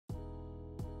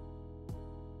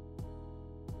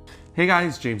Hey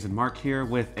guys, James and Mark here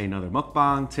with another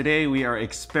mukbang. Today we are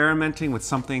experimenting with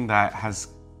something that has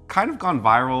kind of gone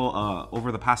viral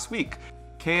over the past week.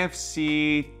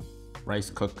 KFC Rice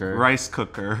cooker. rice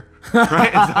cooker, right?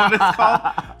 Is that what it's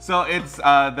called? So it's,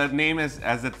 the name is,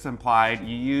 as it's implied,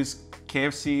 you use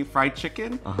KFC fried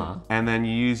chicken and then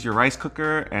you use your rice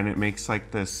cooker and it makes like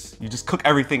this, you just cook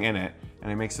everything in it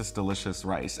and it makes this delicious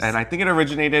rice. And I think it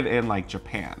originated in like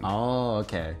Japan. Oh,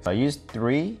 okay. So I used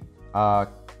 3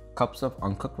 cups of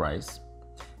uncooked rice,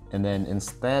 and then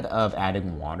instead of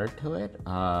adding water to it,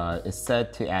 it's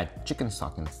said to add chicken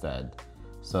stock instead.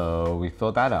 So we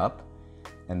filled that up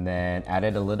and then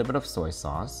added a little bit of soy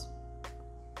sauce,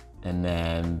 and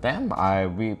then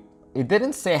it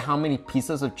didn't say how many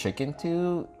pieces of chicken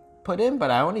to put in,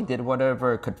 but I only did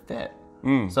whatever could fit.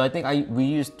 So I think we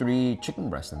used 3 chicken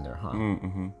breasts in there, huh?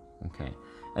 Okay,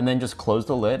 and then just close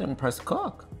the lid and press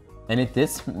cook. And it did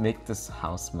make this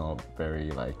house smell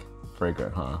very like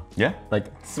fragrant, huh? Yeah, like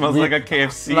smells like a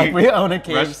KFC. Like we own a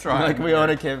KFC restaurant. Like we own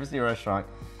a KFC restaurant.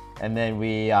 And then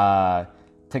we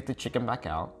took the chicken back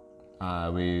out.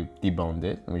 We deboned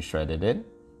it and we shredded it.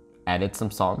 Added some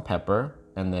salt and pepper,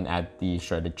 and then add the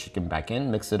shredded chicken back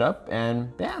in. Mix it up,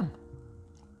 and bam.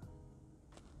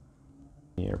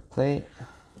 Your plate.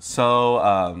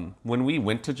 So when we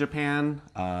went to Japan,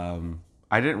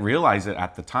 I didn't realize it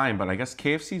at the time, but I guess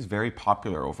KFC is very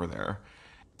popular over there.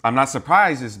 I'm not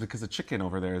surprised, is because the chicken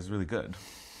over there is really good.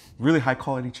 Really high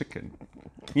quality chicken.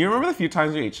 You remember the few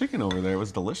times we ate chicken over there? It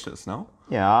was delicious, no?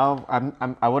 Yeah,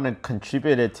 I wouldn't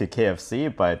contribute it to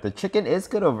KFC, but the chicken is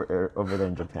good over there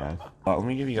in Japan. Let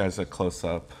me give you guys a close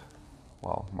up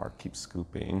while Mark keeps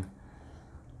scooping.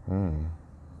 You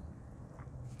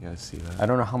guys see that? I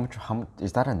don't know how much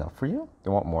is that enough for you?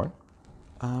 You want more?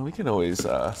 We can always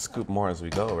scoop more as we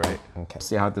go, right? Okay.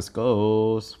 See how this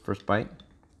goes. First bite.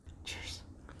 Cheers.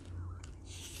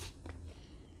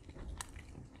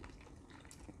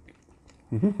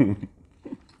 It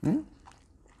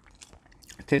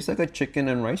tastes like a chicken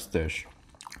and rice dish.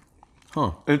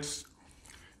 Huh. It's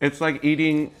like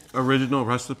eating original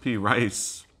recipe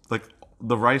rice. Like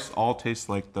the rice all tastes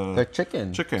like the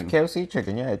chicken. Chicken. KFC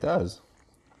chicken, yeah, it does.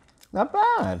 Not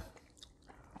bad.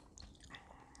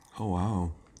 Oh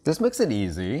wow. This makes it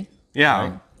easy.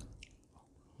 Yeah.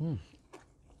 Right?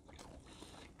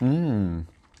 Kind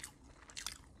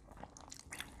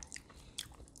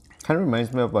of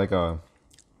reminds me of like a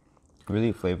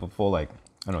really flavorful, like,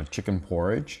 I don't know, chicken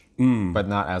porridge, but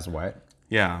not as wet.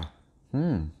 Yeah.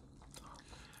 And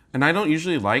I don't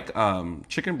usually like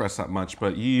chicken breast that much,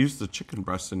 but you used the chicken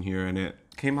breast in here and it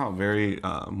came out very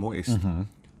moist.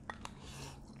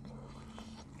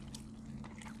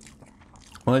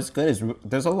 Well, it's good.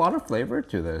 There's a lot of flavor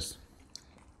to this.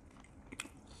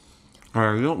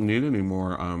 You don't need any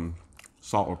more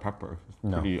salt or pepper.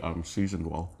 It's pretty seasoned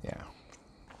well. Yeah.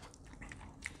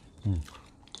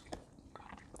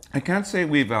 I can't say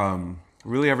we've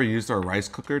really ever used our rice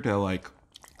cooker to like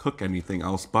cook anything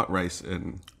else but rice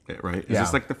in it, right? Is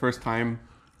this like the first time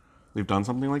we've done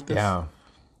something like this? Yeah.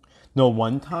 No,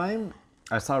 one time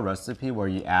I saw a recipe where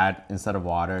you add, instead of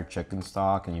water, chicken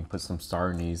stock, and you put some star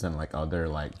anise and like other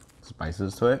like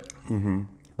spices to it.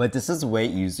 But this is way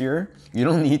easier. You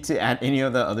don't need to add any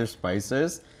of the other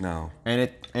spices. No. And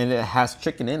it has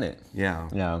chicken in it. Yeah.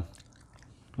 Yeah.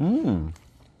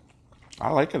 I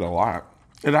like it a lot.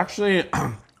 It actually, you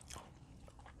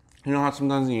know how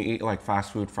sometimes when you eat like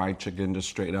fast food fried chicken just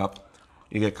straight up,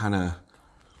 you get kind of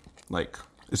like,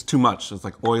 it's too much. It's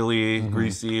like oily,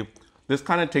 greasy. This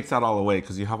kind of takes that all away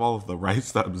because you have all of the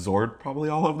rice that absorbed probably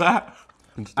all of that.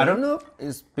 I don't know if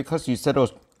it's because you said it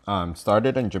was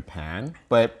started in Japan,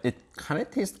 but it kind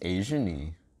of tastes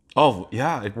Asian-y. Oh,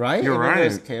 yeah. Right? You're right.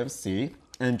 There's KFC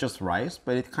and just rice,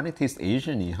 but it kind of tastes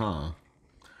Asian-y, huh?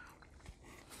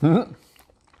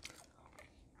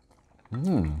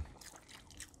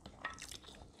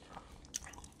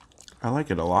 I like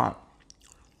it a lot.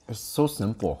 It's so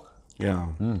simple. Yeah.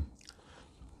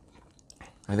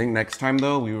 I think next time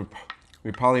though, we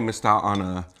probably missed out on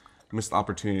a missed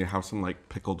opportunity to have some like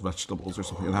pickled vegetables or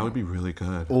something. That would be really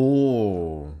good.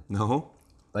 Oh. No?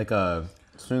 Like a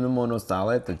sunomono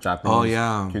salad, the Japanese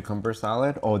cucumber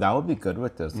salad. Oh, that would be good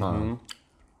with this, huh?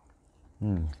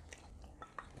 Do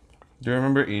you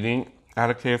remember eating at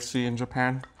a KFC in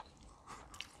Japan?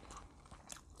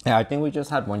 Yeah, I think we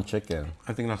just had one chicken.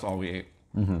 I think that's all we ate.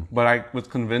 But I was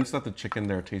convinced that the chicken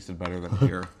there tasted better than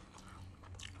here.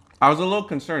 I was a little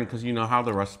concerned because you know how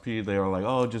the recipe, they were like,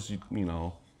 oh, just, you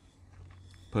know,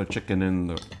 put a chicken in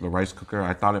the rice cooker.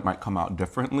 I thought it might come out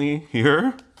differently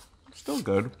here. Still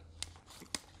good.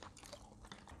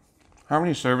 How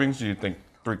many servings do you think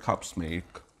 3 cups make?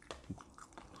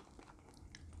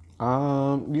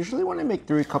 Usually when I make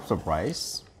 3 cups of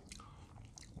rice,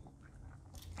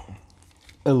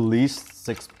 at least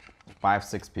 5,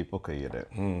 6 people could eat it.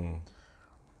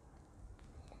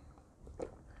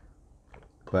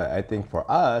 But I think for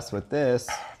us, with this,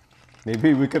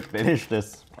 maybe we could finish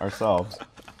this ourselves.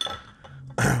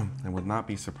 I would not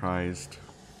be surprised.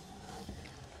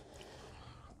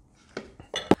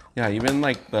 Yeah, even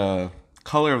like the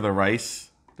color of the rice,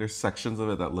 there's sections of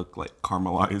it that look like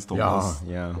caramelized almost.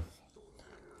 Yeah.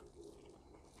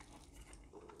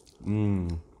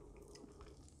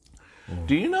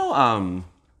 Do you know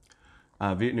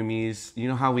Vietnamese, you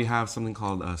know how we have something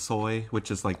called soy,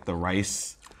 which is like the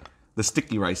rice, the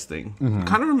sticky rice thing?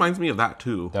 Kind of reminds me of that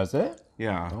too. Does it?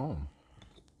 Yeah. Oh.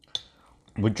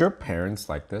 Would your parents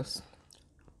like this?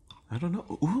 I don't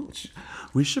know. Ooh,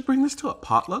 we should bring this to a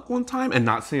potluck one time and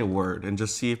not say a word and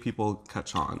just see if people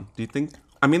catch on. Do you think?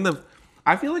 I mean,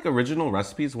 I feel like original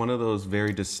recipe is one of those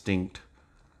very distinct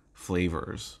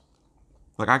flavors.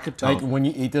 Like I could tell. Like when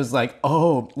you eat this, like,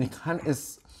 oh, it kind of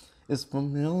is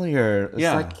familiar. It's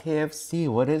Yeah. like KFC.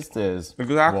 What is this?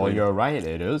 Exactly. Well, you're right.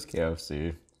 It is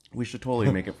KFC. We should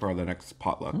totally make it for the next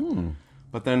potluck.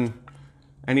 But then,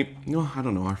 I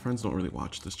don't know. Our friends don't really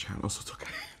watch this channel, so it's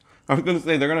okay. I was gonna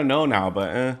say they're gonna know now,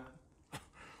 but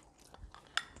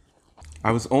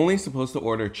I was only supposed to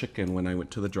order chicken when I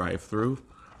went to the drive-thru,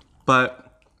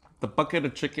 but the bucket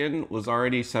of chicken was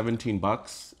already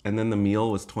 $17, and then the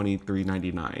meal was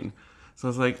 $23.99. So I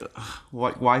was like,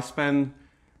 why spend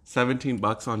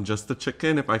 $17 on just the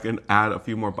chicken if I can add a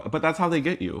few more? But that's how they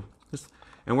get you.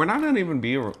 And we're not gonna even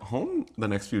be home the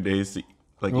next few days.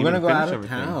 Like We're even gonna go finish out of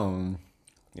everything. town.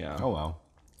 Yeah. Oh well.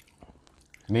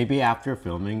 Maybe after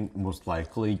filming, most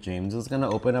likely James is gonna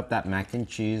open up that mac and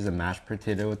cheese and mashed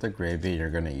potato with the gravy. You're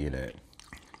gonna eat it.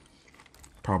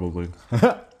 Probably.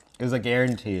 It's a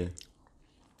guarantee.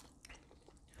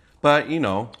 But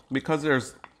because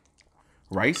there's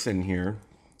rice in here,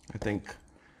 I think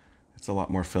it's a lot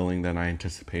more filling than I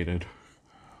anticipated.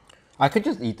 I could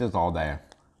just eat this all day.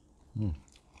 You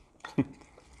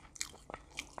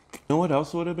know what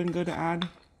else would have been good to add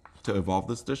to evolve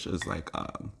this dish is like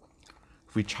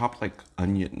if we chopped like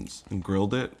onions and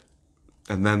grilled it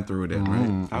and then threw it in,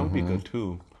 right? That would be good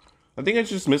too. I think it's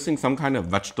just missing some kind of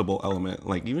vegetable element.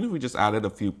 Like even if we just added a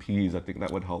few peas, I think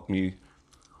that would help me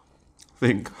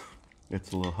think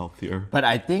it's a little healthier. But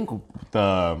I think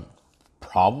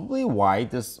probably why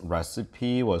this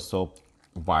recipe was so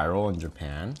viral in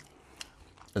Japan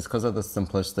is because of the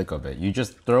simplistic of it. You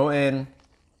just throw in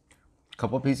a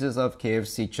couple pieces of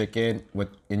KFC chicken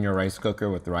in your rice cooker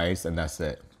with rice, and that's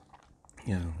it.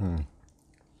 Yeah.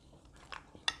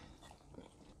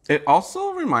 It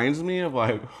also reminds me of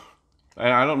like,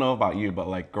 and I don't know about you, but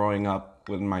like growing up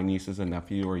when my nieces and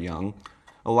nephew were young,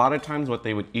 a lot of times what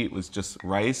they would eat was just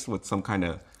rice with some kind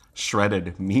of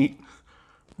shredded meat.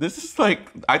 This is like,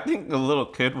 I think a little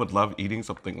kid would love eating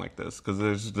something like this because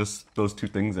there's just those two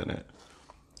things in it.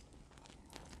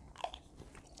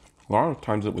 A lot of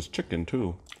times it was chicken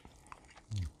too.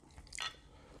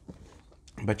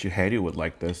 I bet you Harry would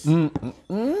like this. Make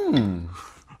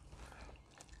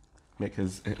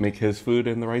his food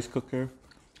in the rice cooker.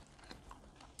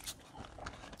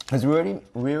 Cause we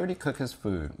already cook his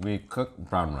food. We cook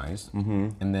brown rice,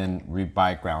 and then we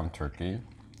buy ground turkey,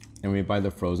 and we buy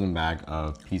the frozen bag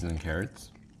of peas and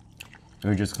carrots, and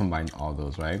we just combine all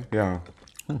those, right? Yeah.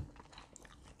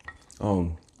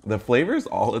 Oh, the flavor's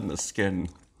all in the skin.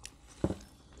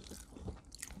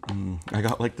 I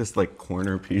got like this like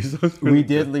corner piece. We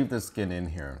did leave the skin in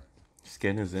here.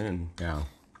 Skin is in. Yeah.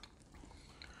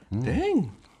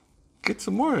 Dang. Get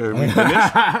some more. Are we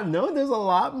finished? No, there's a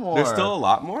lot more. There's still a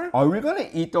lot more? Are we gonna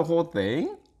eat the whole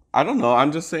thing? I don't know.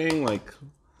 I'm just saying like,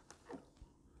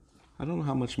 I don't know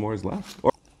how much more is left.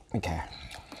 Okay.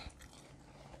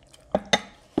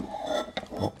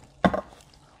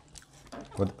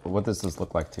 What does this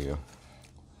look like to you?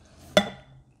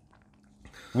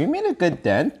 We made a good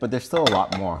dent, but there's still a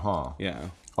lot more, huh? Yeah.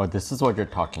 Oh, this is what you're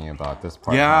talking about, this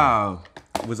part. Huh? Yeah.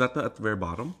 Was that at the very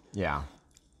bottom? Yeah.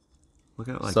 Look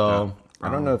at it like So, that. I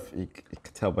don't know if you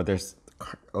could tell, but there's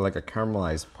like a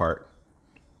caramelized part.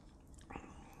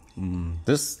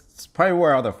 This is probably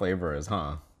where all the flavor is,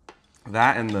 huh?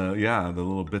 That and the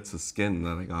little bits of skin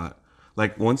that I got.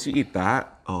 Like once you eat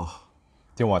that, oh.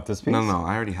 Do you want this piece? No,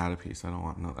 I already had a piece. I don't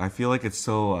want no. I feel like it's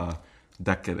so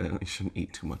decadent. You shouldn't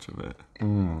eat too much of it.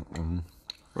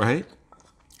 Right?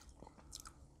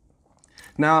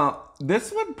 Now,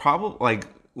 this would probably like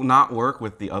not work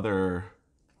with the other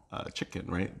chicken,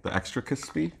 right? The extra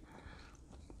crispy.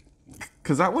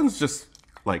 Because that one's just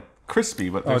like crispy,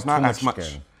 but there's not as much.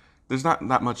 Skin. There's not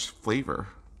that much flavor.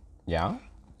 Yeah?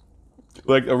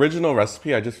 Like original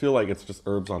recipe, I just feel like it's just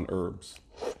herbs on herbs.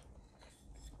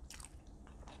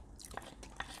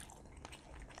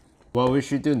 What we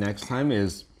should do next time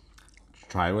is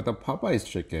try it with a Popeyes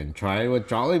chicken, try it with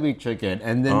Jollibee chicken,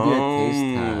 and then do a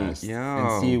taste test.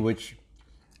 Yeah. And see which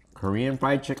Korean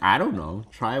fried chicken, I don't know,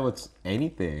 try it with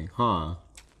anything, huh?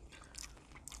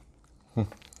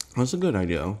 That's a good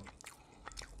idea.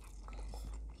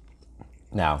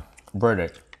 Now,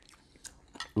 verdict.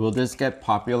 Will this get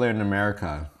popular in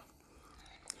America?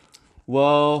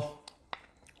 Well,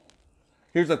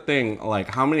 here's the thing. Like,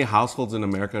 how many households in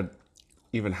America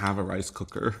even have a rice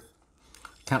cooker?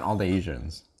 Count all the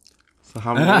Asians. So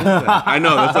how many is that? I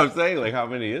know, that's what I'm saying. Like, how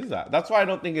many is that? That's why I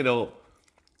don't think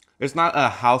it's not a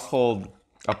household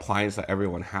appliance that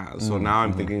everyone has. So now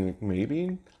I'm thinking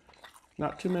maybe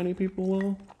not too many people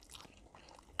will.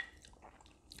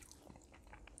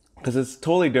 Because it's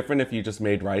totally different if you just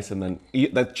made rice and then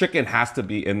the chicken has to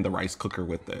be in the rice cooker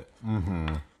with it.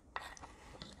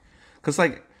 Because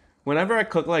like whenever I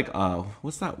cook like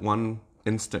what's that one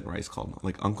instant rice called?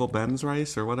 Like Uncle Ben's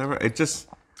rice or whatever.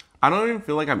 I don't even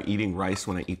feel like I'm eating rice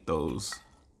when I eat those.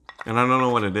 And I don't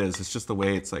know what it is. It's just the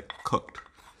way it's like cooked.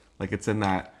 Like it's in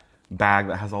that bag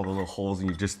that has all the little holes and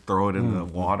you just throw it in the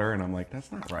water and I'm like,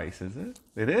 that's not rice, is it?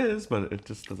 It is, but it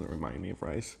just doesn't remind me of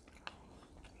rice.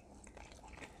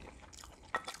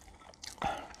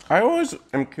 I always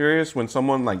am curious when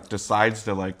someone like decides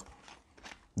to like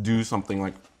do something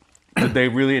like, did they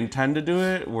really intend to do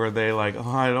it? Were they like, oh,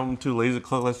 I'm too lazy to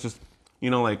cook, let's just,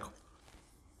 like,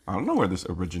 I don't know where this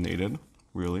originated,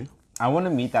 really. I want to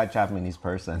meet that Japanese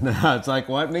person. It's like,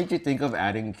 what made you think of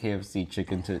adding KFC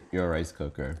chicken to your rice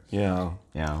cooker? Yeah.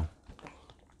 Yeah.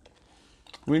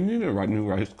 We need a new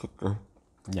rice cooker.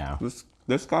 Yeah.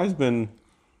 This guy's been,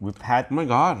 We've had, oh my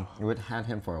God. we've had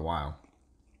him for a while.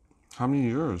 How many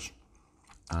years?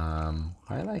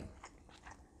 Probably like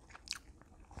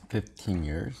 15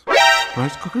 years.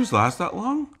 Rice cookers last that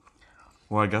long?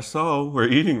 Well, I guess so. We're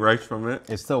eating rice from it.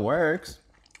 It still works.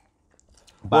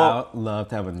 But Well, I'd love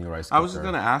to have a new rice cooker. I was just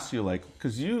gonna ask you, like,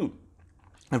 because you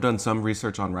have done some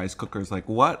research on rice cookers. Like,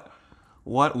 what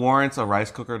warrants a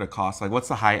rice cooker to cost? Like, what's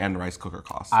the high-end rice cooker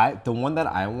cost? The one that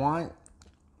I want,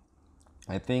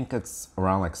 I think it's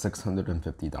around like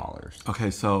 $650.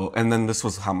 Okay, so and then this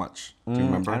was how much? Do you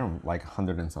remember? I don't like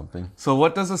 100 and something. So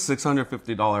what does a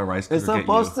 $650 rice cooker It's get you?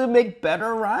 supposed to make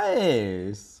better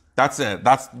rice. That's it.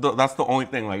 That's the only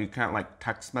thing. Like, you can't like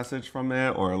text message from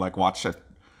it or like watch it.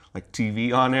 Like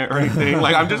TV on it or anything.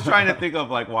 Like I'm just trying to think of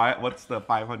like what's the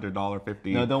 $500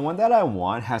 50. No, the one that I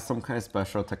want has some kind of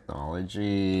special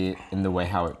technology in the way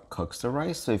how it cooks the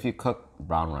rice. So if you cook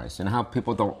brown rice, you know how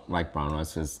people don't like brown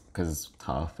rice because it's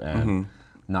tough and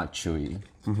not chewy.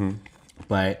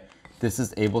 But this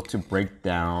is able to break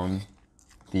down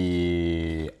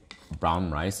the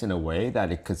brown rice in a way that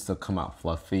it could still come out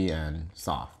fluffy and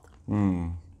soft.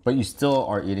 But you still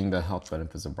are eating the health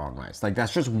benefits of brown rice. Like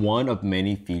that's just one of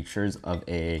many features of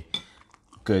a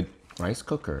good rice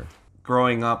cooker.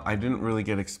 Growing up, I didn't really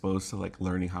get exposed to like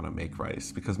learning how to make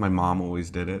rice because my mom always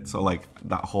did it. So like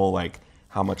that whole like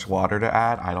how much water to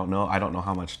add, I don't know. I don't know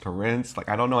how much to rinse. Like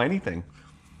I don't know anything.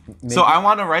 So I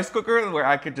want a rice cooker where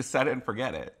I could just set it and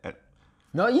forget it.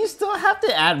 No, you still have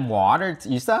to add water.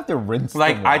 You still have to rinse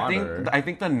Like the water. I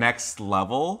think the next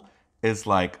level is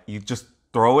like you just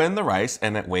throw in the rice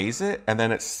and it weighs it and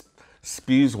then it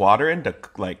spews water in to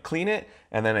like clean it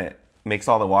and then it makes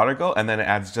all the water go and then it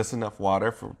adds just enough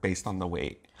water based on the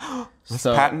weight. Let's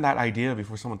patent that idea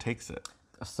before someone takes it.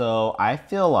 So I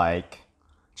feel like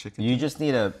Chicken. you just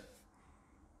need to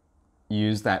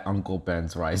use that Uncle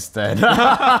Ben's rice then.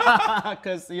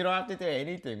 Because you don't have to do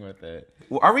anything with it.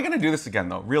 Well, are we gonna do this again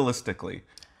though? Realistically,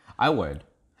 I would.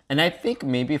 And I think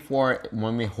maybe for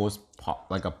when we host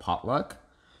like a potluck,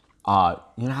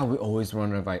 you know how we always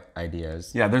run out of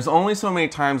ideas? yeah. There's only so many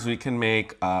times we can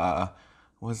make.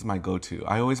 What's my go-to?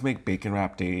 I always make bacon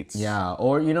wrap dates. Yeah,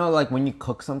 or you know, like when you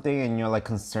cook something and you're like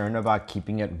concerned about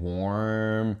keeping it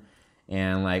warm,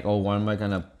 and like, oh, what am I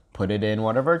gonna put it in?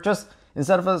 Whatever. Just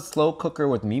instead of a slow cooker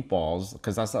with meatballs,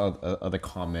 because that's the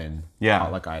common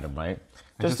potluck item, right?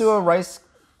 Just do a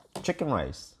chicken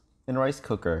rice in a rice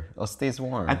cooker. It stays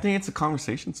warm. I think it's a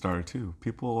conversation starter too.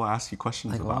 People will ask you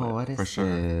questions Like, about oh, it what is for sure.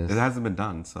 this? It hasn't been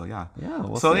done, so yeah. Yeah,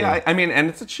 we'll so see. yeah, I mean, and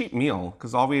it's a cheap meal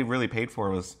because all we really paid for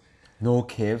was No,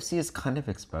 KFC is kind of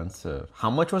expensive.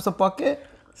 How much was a bucket?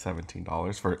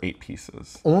 $17 for 8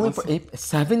 pieces. Only for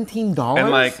 $17? And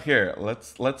like here,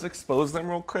 let's expose them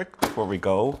real quick before we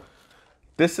go.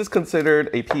 This is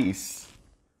considered a piece.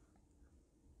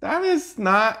 That is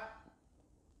not.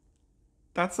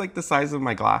 That's like the size of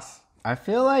my glass. I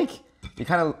feel like You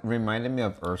kind of reminded me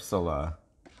of Ursula.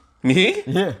 Me?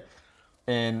 Yeah.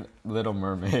 In Little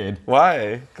Mermaid.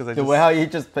 Why? Because I The way how you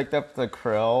just picked up the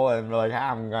krill and were like,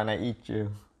 I'm gonna eat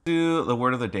you. do the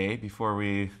word of the day before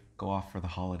we go off for the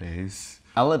holidays.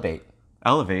 Elevate.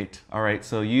 Elevate. All right,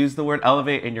 so use the word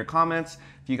elevate in your comments.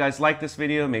 If you guys like this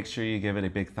video, make sure you give it a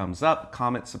big thumbs up,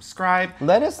 comment, subscribe.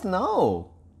 Let us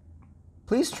know.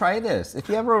 Please try this. If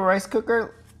you have a rice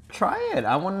cooker, try it.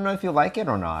 I want to know if you like it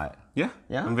or not. Yeah?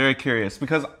 Yeah? I'm very curious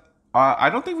because I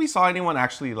don't think we saw anyone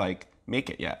actually like make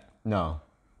it yet. No.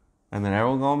 And then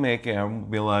everyone gonna make it and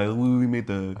be like, "Ooh, we made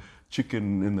the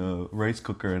chicken in the rice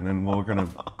cooker," and then we're gonna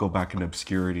go back into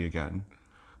obscurity again.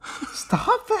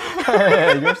 Stop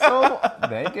it. You're so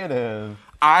negative.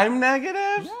 I'm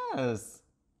negative? Yes.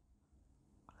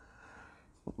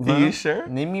 Are you sure?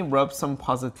 Let me rub some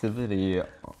positivity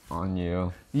on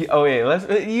you. Oh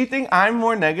wait, you think I'm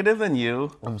more negative than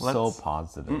you? I'm so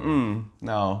positive.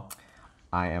 No.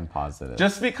 I am positive.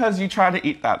 Just because you try to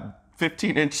eat that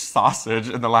 15-inch sausage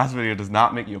in the last video does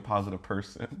not make you a positive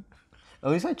person.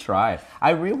 At least I tried.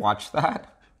 I rewatched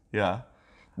that. Yeah.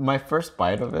 My first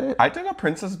bite of it. I took a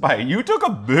princess bite. You took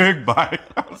a big bite.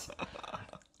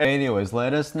 Anyways,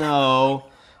 let us know.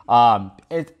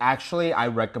 It's actually, I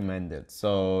recommend it.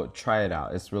 So try it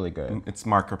out. It's really good. It's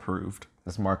Mark approved.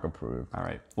 It's Mark approved. All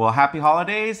right. Well, happy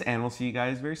holidays, and we'll see you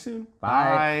guys very soon. Bye.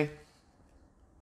 Bye.